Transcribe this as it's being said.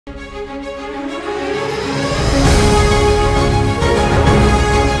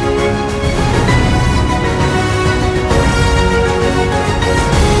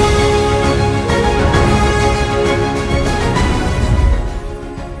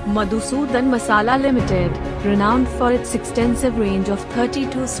Madhusudan Masala Ltd, renowned for its extensive range of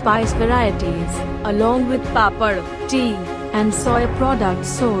 32 spice varieties, along with papad, tea, and soya products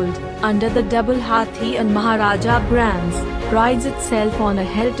sold under the Double Hathi and Maharaja brands, prides itself on a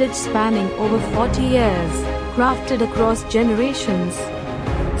heritage spanning over 40 years, crafted across generations.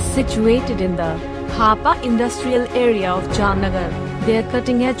 Situated in the Hapa industrial area of Jamnagar, their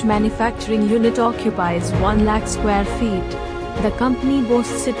cutting-edge manufacturing unit occupies 1 lakh square feet. The company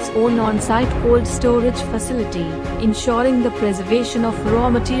boasts its own on-site cold storage facility, ensuring the preservation of raw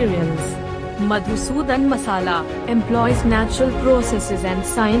materials. Madhusudan Masala employs natural processes and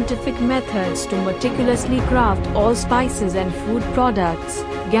scientific methods to meticulously craft all spices and food products,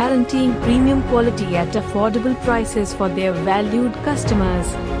 guaranteeing premium quality at affordable prices for their valued customers.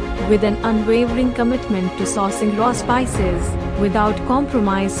 With an unwavering commitment to sourcing raw spices without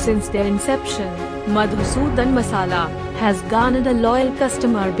compromise since their inception, Madhusudan Masala has garnered a loyal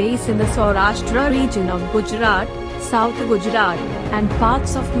customer base in the Saurashtra region of Gujarat, South Gujarat, and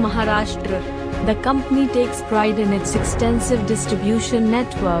parts of Maharashtra. The company takes pride in its extensive distribution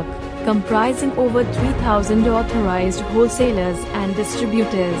network, comprising over 3,000 authorized wholesalers and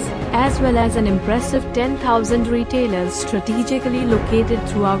distributors, as well as an impressive 10,000 retailers strategically located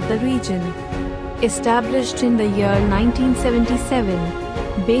throughout the region. Established in the year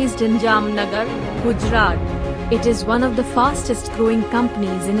 1977, based in Jamnagar, Gujarat, it is one of the fastest growing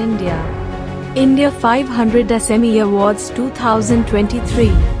companies in India. India 500 SME Awards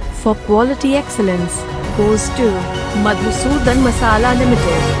 2023 for quality excellence goes to Madhusudan Masala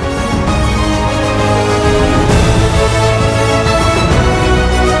Ltd.